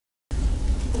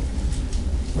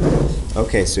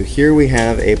Okay, so here we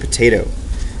have a potato,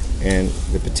 and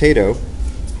the potato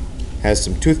has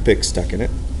some toothpicks stuck in it,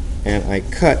 and I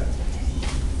cut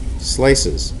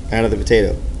slices out of the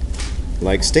potato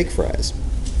like steak fries.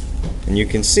 And you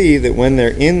can see that when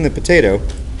they're in the potato,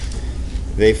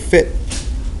 they fit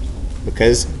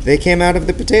because they came out of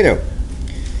the potato.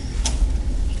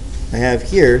 I have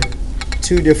here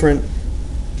 2 different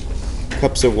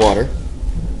cups of water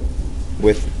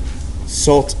with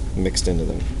salt mixed into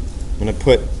them. I'm going to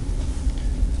put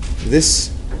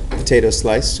this potato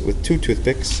slice with 2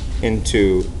 toothpicks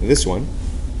into this one,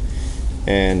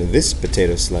 and this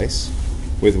potato slice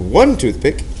with 1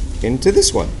 toothpick into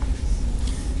this one.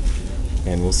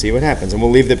 And we'll see what happens. And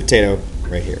we'll leave the potato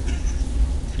right here.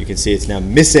 You can see it's now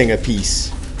missing a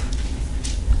piece.